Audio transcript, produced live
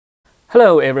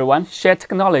Hello everyone, share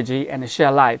technology and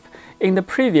share life. In the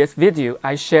previous video,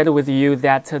 I shared with you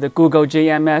that the Google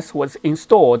GMS was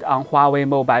installed on Huawei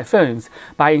mobile phones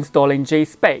by installing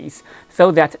GSpace,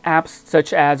 so that apps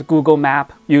such as Google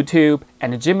Map, YouTube,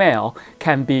 and Gmail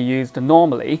can be used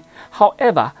normally.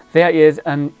 However, there is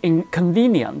an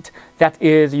inconvenience, that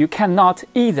is, you cannot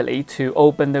easily to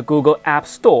open the Google App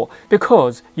Store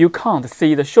because you can't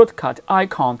see the shortcut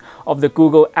icon of the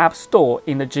Google App Store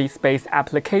in the GSpace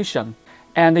application.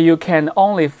 And you can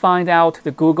only find out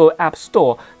the Google App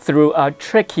Store through a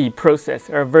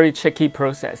very tricky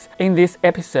process. In this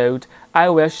episode, I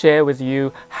will share with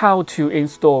you how to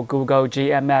install Google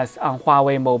GMS on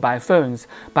Huawei mobile phones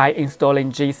by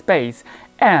installing GSpace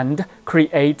and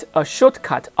create a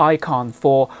shortcut icon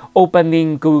for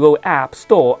opening Google App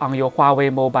Store on your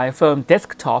Huawei mobile phone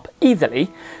desktop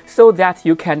easily, so that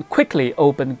you can quickly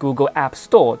open Google App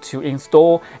Store to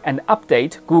install and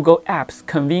update Google Apps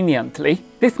conveniently.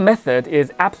 This method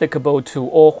is applicable to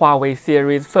all Huawei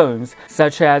series phones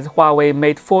such as Huawei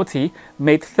Mate40,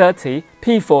 Mate30,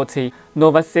 P40,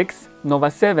 Nova6,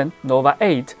 Nova7,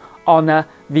 Nova8, Honor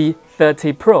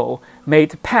V30 Pro,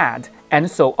 MatePad, and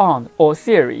so on, all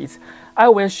series. I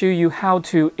will show you how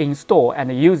to install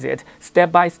and use it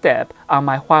step by step on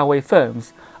my Huawei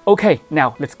phones. Okay,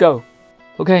 now let's go.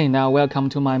 Okay, now welcome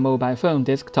to my mobile phone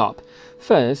desktop.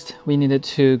 First, we needed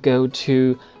to go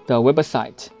to the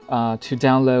website to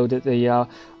download the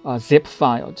zip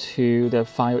file to the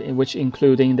file in which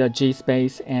including the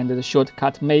GSpace and the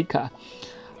shortcut maker.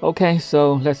 Okay,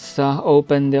 so let's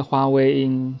open the Huawei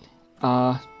in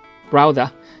browser.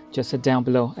 Just down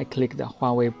below, I click the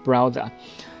Huawei browser.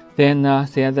 Then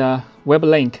there's a web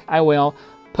link. I will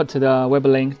put the web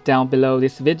link down below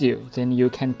this video. Then you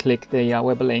can click the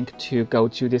web link to go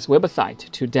to this website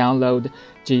to download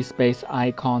GSpace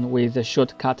icon with the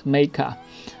shortcut maker.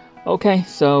 Okay,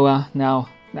 so now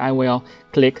I will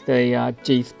click the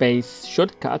GSpace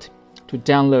shortcut to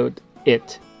download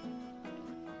it.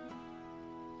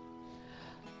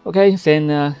 Okay,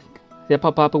 then the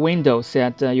pop-up window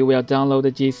said you will download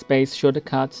the GSpace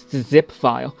shortcut zip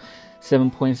file,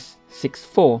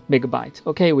 7.64 megabyte.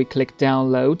 Okay, we click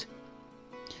download.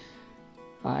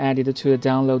 Add it to the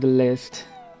download list.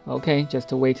 Okay,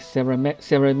 just wait several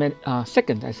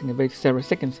seconds. I think wait several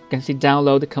seconds. You can see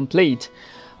download complete.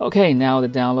 Okay, now the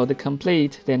download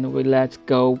complete. Then let's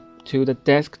go to the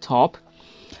desktop,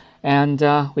 and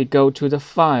we go to the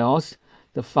files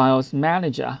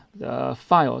manager. The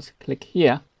files. Click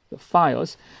here. The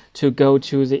files to go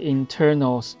to the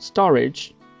internal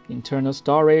storage, and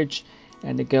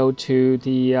go to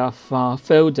the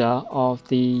folder of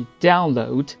the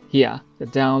download here, the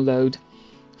download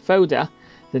folder.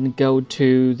 Then go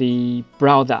to the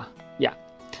browser,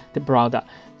 the browser.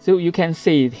 So you can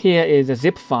see here is a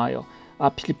zip file.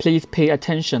 Please pay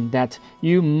attention that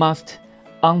you must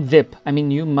unzip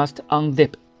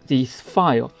this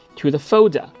file to the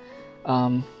folder.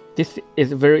 This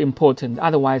is very important.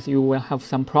 Otherwise, you will have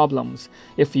some problems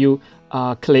if you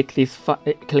click this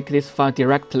file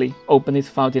directly, open this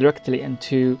file directly, and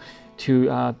to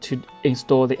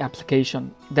install the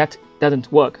application. That doesn't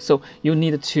work. So you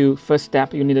need to first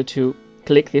step. You need to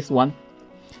click this one,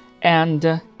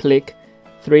 and click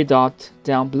three dots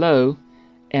down below,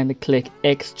 and click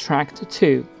extract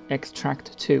to.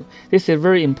 This is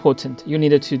very important. You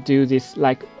need to do this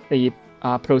like the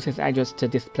process I just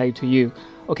displayed to you.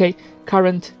 Okay,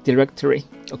 current directory.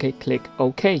 Okay, click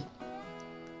OK.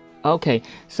 Okay,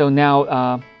 so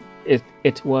now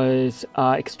it was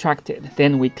extracted.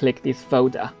 Then we click this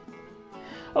folder.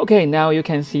 Okay, now you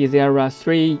can see there are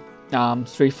three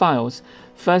files.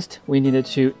 First, we needed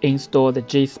to install the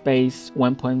GSpace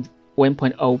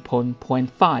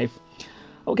 1.0.5.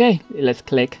 Okay, let's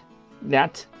click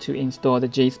that to install the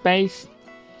GSpace.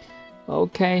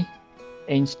 Okay,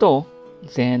 install.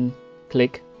 Then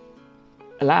click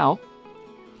allow.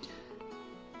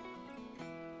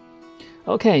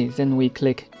 Okay, then we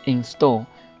click install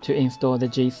to install the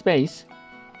GSpace.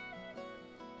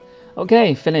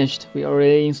 Okay, finished. We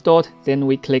already installed. Then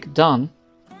we click done.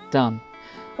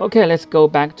 Okay, let's go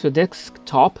back to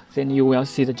desktop. Then you will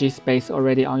see the GSpace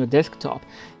already on your desktop.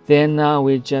 Then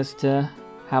we just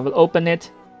have open it.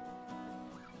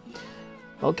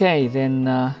 Okay, then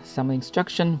some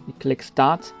instruction. We click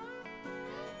start.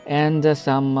 And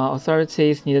some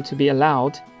authorities needed to be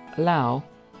allowed. Allow.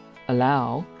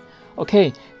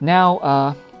 Okay,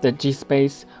 now the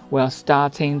GSpace will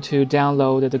starting to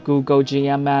download the Google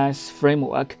GMS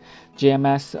framework.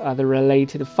 GMS, the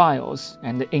related files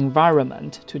and the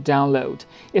environment to download.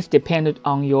 It's dependent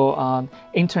on your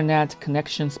internet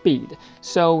connection speed.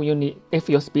 So if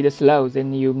your speed is slow,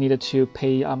 then you need to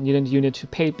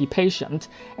be patient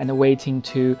and waiting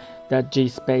to the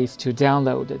GSpace to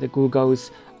download the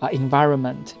Google's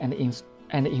environment and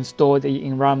install the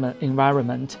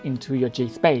environment into your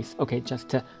GSpace. Okay,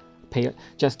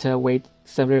 just wait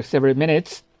several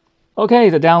minutes. Okay,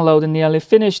 the download nearly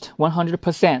finished,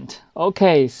 100%.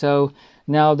 Okay, so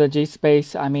now the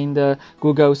GSpace, the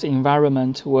Google's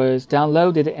environment was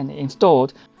downloaded and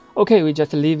installed. Okay, we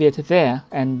just leave it there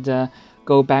and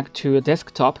go back to the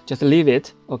desktop. Just leave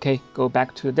it. Okay, go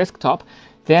back to the desktop.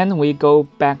 Then we go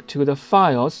back to the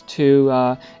files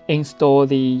to install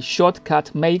the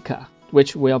shortcut maker,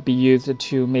 which will be used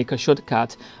to make a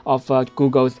shortcut of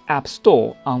Google's App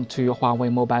Store onto your Huawei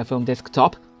mobile phone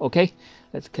desktop. Okay,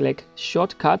 let's click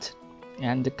Shortcut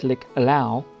and click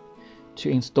Allow to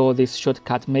install this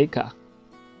shortcut maker.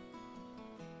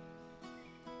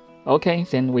 Okay,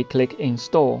 then we click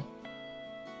Install.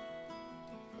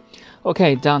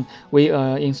 Okay, done. We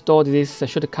installed this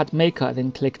shortcut maker,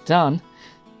 then click Done.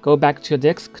 Go back to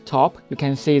desktop. You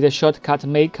can see the shortcut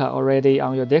maker already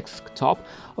on your desktop.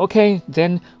 Okay,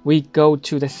 then we go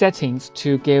to the settings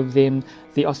to give them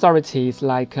the authorities,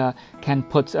 like can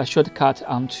put a shortcut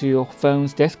onto your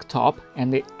phone's desktop,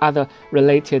 and the other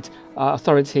related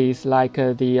authorities like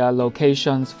the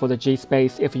locations for the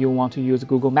GSpace if you want to use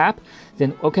Google Map.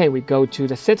 Then okay, we go to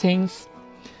the settings,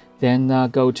 then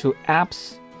go to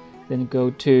apps, then go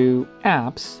to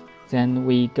apps, then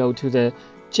we go to the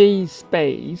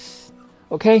GSpace.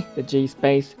 Okay, the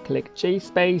GSpace, click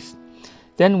GSpace.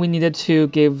 Then we needed to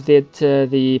give it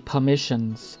the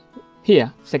permissions.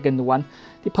 Here, second one,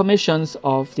 the permissions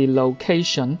of the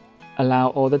location, allow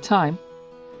all the time.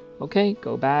 Okay,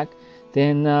 go back.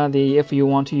 Then if you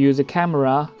want to use a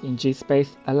camera in GSpace,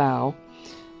 allow.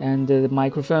 And the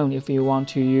microphone, if you want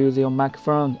to use your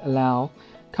microphone, allow.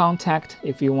 Contact,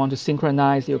 if you want to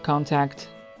synchronize your contact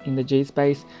in the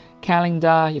GSpace.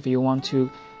 Calendar, if you want to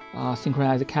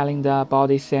synchronize the calendar.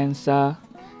 Body sensor,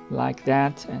 like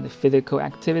that. And the physical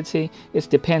activity, it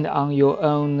depends on your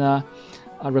own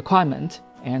requirement.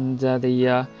 And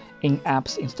the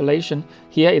in-apps installation,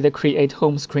 here is the create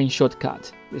home screen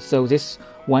shortcut. So this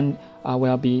one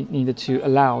will be needed to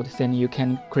allowed. Then you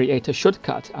can create a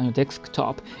shortcut on your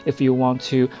desktop. If you want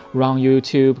to run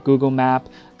YouTube, Google Map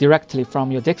directly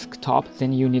from your desktop,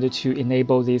 then you need to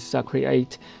enable this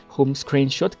create home screen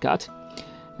shortcut.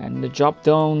 And the drop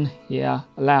down, yeah,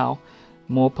 allow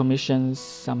more permissions,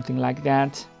 something like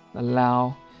that.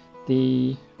 Allow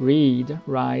the read,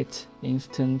 write,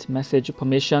 instant message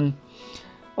permission.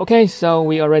 Okay, so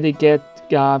we already get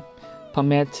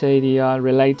permit the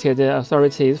related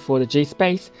authorities for the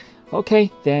GSpace.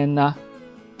 Okay, then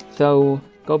so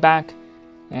go back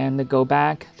and go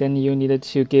back. Then you needed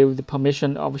to give the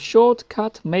permission of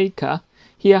shortcut maker.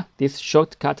 Here, this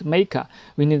shortcut maker,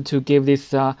 we need to give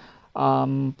this app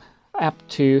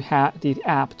to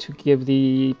give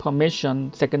the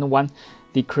permission. Second one,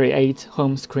 the create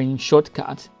home screen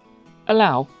shortcut,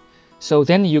 allow. So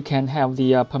then you can have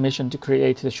the permission to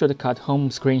create the shortcut,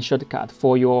 home screen shortcut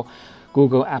for your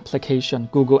Google application,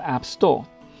 Google App Store.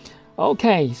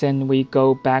 Okay, then we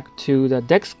go back to the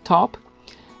desktop,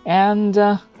 and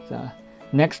the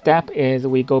next step is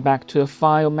we go back to the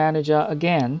file manager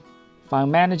again. File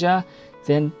manager,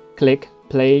 then click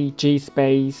Play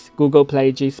GSpace, Google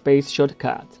Play GSpace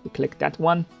shortcut. We click that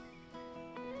one,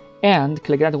 and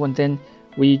click that one. Then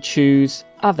we choose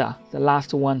Other, the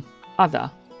last one, Other.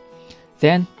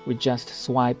 Then we just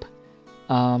swipe.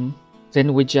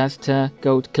 Then we just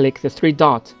go click the three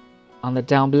dot on the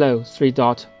down below, three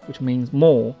dot, which means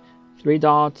more, three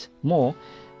dot more.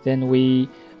 Then we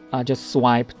just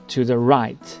swipe to the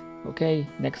right. Okay,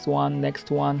 next one,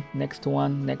 next one, next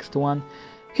one, next one.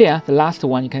 Here, the last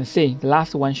one, you can see the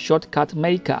last one, shortcut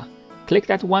maker. Click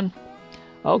that one.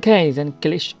 Okay, then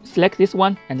select this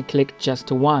one and click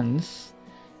just once.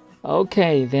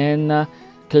 Okay, then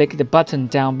click the button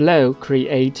down below,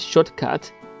 create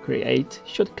shortcut. Create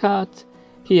shortcut.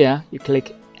 Here you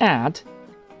click add.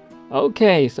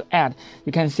 Okay, so add.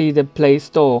 You can see the Play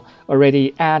Store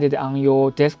already added on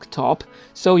your desktop,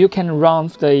 so you can run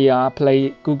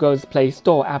the Google's Play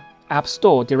Store App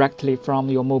Store directly from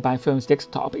your mobile phone's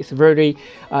desktop. It's very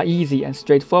easy and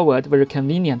straightforward, very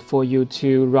convenient for you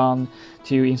to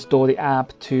install the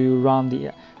app, to run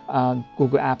the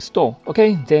Google App Store.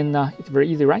 Okay, then it's very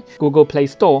easy, right? Google Play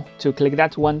Store, to click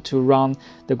that one to run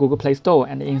the Google Play Store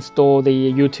and install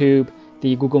the YouTube,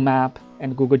 the Google Map,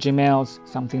 and Google Gmails,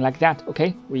 something like that.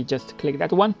 Okay, we just click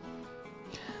that one.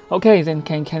 Okay, then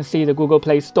can see the Google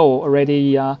Play Store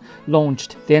already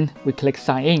launched. Then we click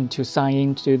sign in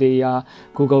to the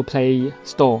Google Play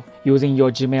Store using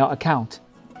your Gmail account.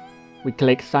 We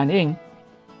click sign in.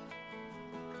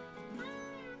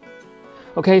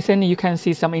 Okay, then you can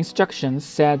see some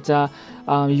instructions that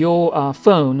your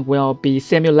phone will be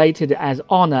simulated as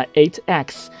Honor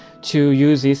 8X to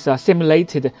use this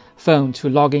simulated phone to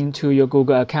log into your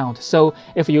Google account. So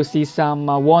if you see some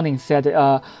warnings that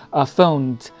a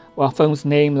phone's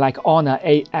name like Honor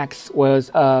 8X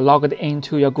was logged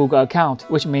into your Google account,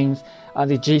 which means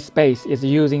the G Space is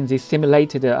using the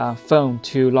simulated phone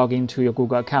to log into your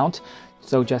Google account.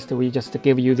 So we just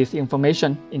give you this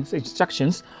information in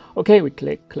instructions. Okay, we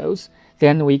click close.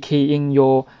 Then we key in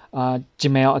your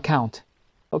Gmail account.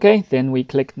 Okay, then we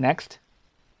click next.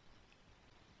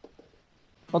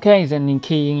 Okay, then you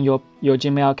key in your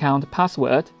Gmail account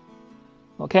password.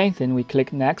 Okay, then we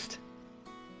click next.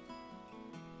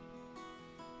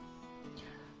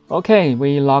 Okay,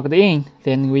 we logged in.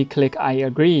 Then we click I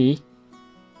agree.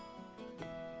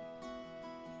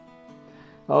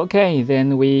 Okay,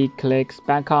 then we click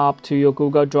back up to your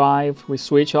Google Drive. We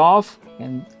switch off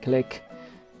and click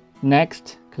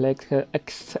next, click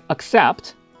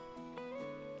accept.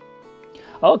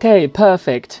 Okay,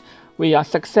 perfect. We are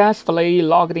successfully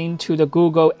logged into the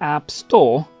Google App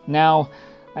Store. Now,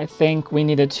 I think we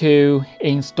needed to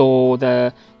install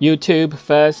the YouTube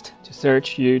first to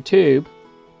search YouTube,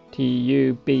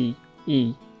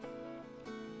 T-U-B-E.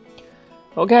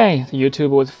 Okay, the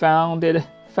YouTube was found.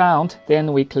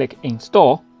 Then we click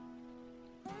install.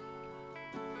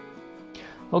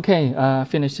 Okay,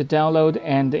 finish the download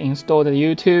and install the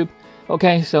YouTube.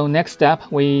 Okay, so next step,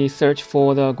 we search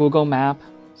for the Google Map.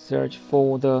 Search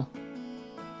for the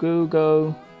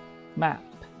Google Map.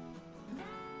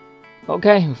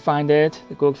 Okay, we find it.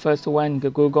 The first one,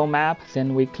 the Google Map.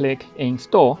 Then we click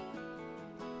install.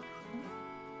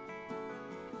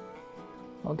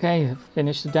 Okay,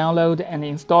 finish the download and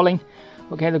installing.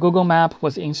 Okay, the Google Map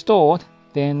was installed.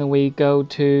 Then we go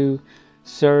to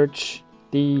search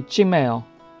the Gmail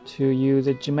to use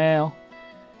the Gmail.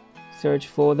 Search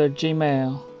for the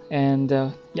Gmail, and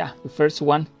yeah, the first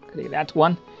one, click that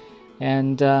one,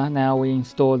 and now we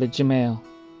install the Gmail.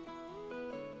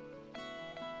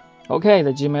 Okay,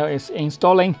 the Gmail is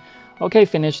installing. Okay,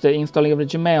 finish the installing of the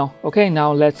Gmail. Okay,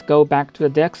 now let's go back to the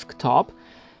desktop.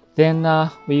 Then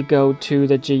we go to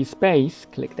the G Space,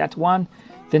 click that one.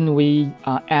 Then we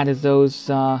add those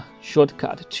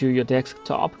shortcut to your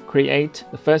desktop. Create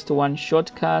the first one,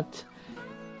 shortcut,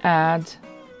 add,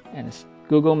 and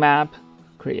Google Map,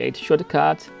 create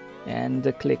shortcut,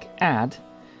 and click add.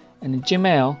 And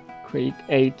Gmail,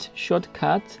 create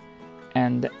shortcut,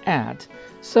 and add.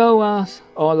 So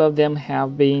all of them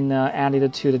have been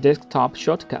added to the desktop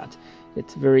shortcut.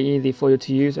 It's very easy for you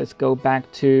to use. Let's go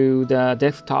back to the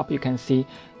desktop. You can see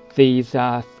these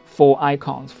 4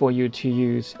 icons for you to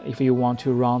use if you want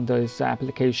to run those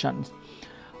applications.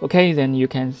 Okay, then you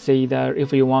can see that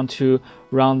if you want to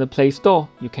run the Play Store,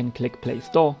 you can click Play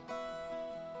Store.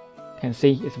 You can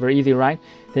see it's very easy, right?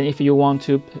 Then if you want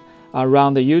to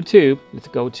run the YouTube, let's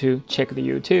go to check the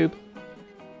YouTube.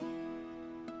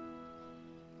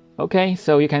 Okay,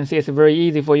 so you can see it's very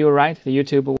easy for you, right? The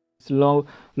YouTube was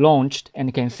launched, and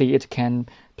you can see it can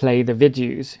play the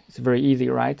videos. It's very easy,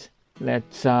 right?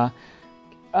 Let's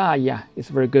yeah, it's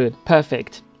very good.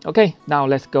 Perfect. Okay, now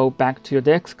let's go back to your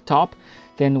desktop.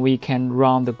 Then we can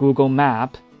run the Google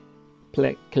Map.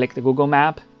 Click the Google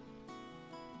Map.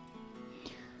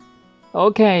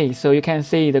 Okay, so you can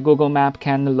see the Google Map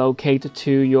can locate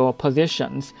to your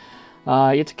positions.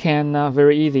 It can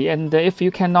very easy. And if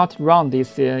you cannot run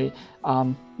this,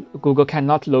 Google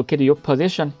cannot locate your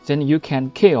position, then you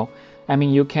can kill. I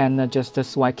mean, you can just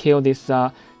swipe kill this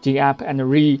G app and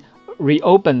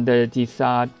reopen this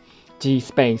G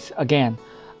Space again.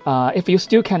 If you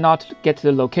still cannot get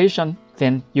the location,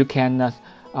 then you can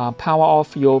power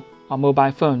off your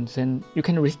mobile phone. Then you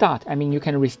can restart. I mean, you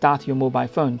can restart your mobile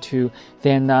phone to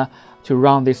then to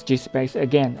run this G Space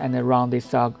again and run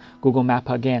this Google Map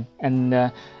again, and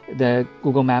the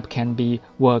Google Map can be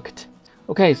worked.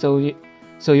 Okay, so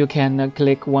you can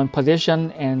click one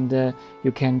position, and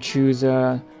you can choose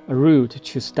a route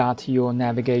to start your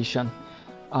navigation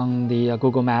on the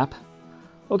Google Map.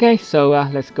 Okay, so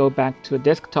let's go back to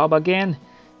desktop again.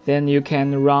 Then you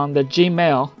can run the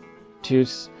Gmail to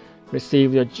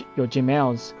receive your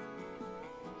Gmails.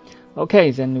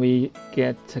 Okay, then we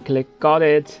click got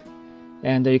it,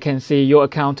 and you can see your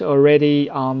account already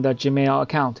on the Gmail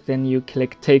account. Then you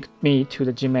click take me to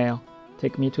the Gmail.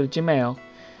 Take me to the Gmail.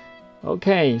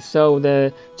 Okay, so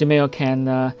the Gmail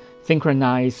can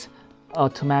synchronize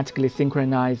automatically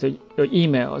synchronize your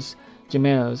emails,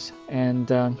 Gmails, and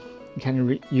you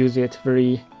can use it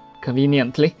very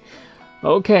conveniently.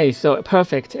 Okay, so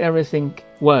perfect. Everything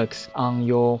works on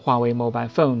your Huawei mobile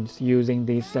phones using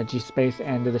this G-Space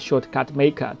and the shortcut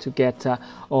maker to get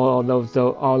all of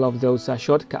those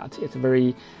shortcuts. It's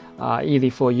very easy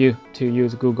for you to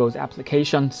use Google's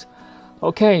applications.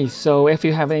 Okay, so if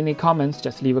you have any comments,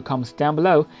 just leave a comment down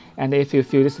below. And if you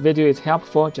feel this video is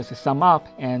helpful, just thumb up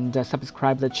and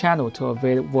subscribe to the channel to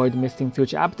avoid missing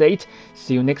future updates.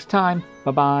 See you next time.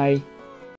 Bye bye.